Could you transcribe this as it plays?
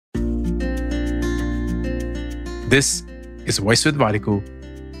This is Voice with Variku,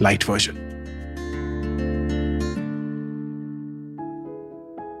 Lite version.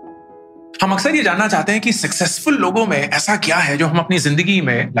 हम अक्सर ये जानना चाहते हैं कि सक्सेसफुल लोगों में ऐसा क्या है जो हम अपनी जिंदगी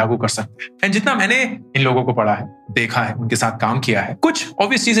में लागू कर सकते हैं। एंड जितना मैंने इन लोगों को पढ़ा है, देखा है, उनके साथ काम किया है, कुछ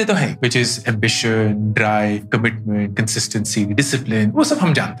ऑब्वियस चीजें तो हैं, which is ambition, drive, commitment, consistency, discipline, वो सब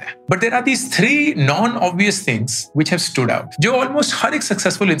हम जानते हैं। But there are these 3 non-obvious things which have stood out, जो ऑलमोस्ट हर एक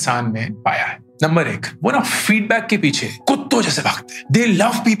सक्सेसफुल इंसान में पाया है। नंबर 1, वो ना फीडबैक के पीछे कुत्तों जैसे भागते हैं। They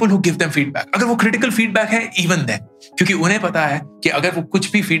love people who give them feedback. अगर वो क्रिटिकल फीडबैक है, even then, क्योंकि उन्हें पता है कि अगर वो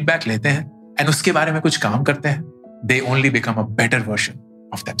कुछ भी फीडबैक लेते हैं एंड उसके बारे में कुछ काम करते हैं, they only become a better version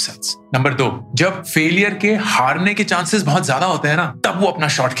of themselves. Number 2, जब फेलियर के हारने के चांसेस बहुत ज्यादा होते हैं ना, तब वो अपना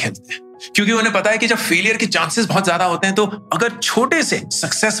शॉट खेलते हैं, क्योंकि उन्हें पता है कि जब फेलियर के चांसेस बहुत ज्यादा होते हैं तो अगर छोटे से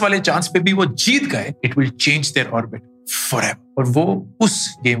सक्सेस वाले चांस पे भी वो जीत गए, it will change their orbit forever, और वो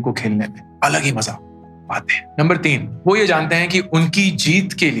उस गेम को खेलने में अलग ही मजा पाते हैं। नंबर 3, वो ये जानते हैं कि उनकी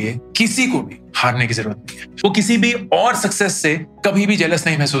जीत के लिए किसी को भी हारने की जरूरत नहीं है। वो किसी भी और सक्सेस से कभी भी जेलस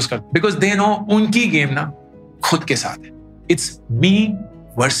नहीं महसूस करते, बिकॉज दे नो उनकी गेम ना खुद के साथ है। It's me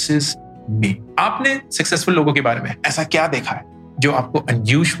versus me. आपने सक्सेसफुल लोगों के बारे में ऐसा क्या देखा है जो आपको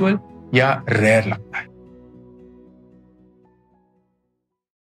अनयूजुअल या रेयर लगता है?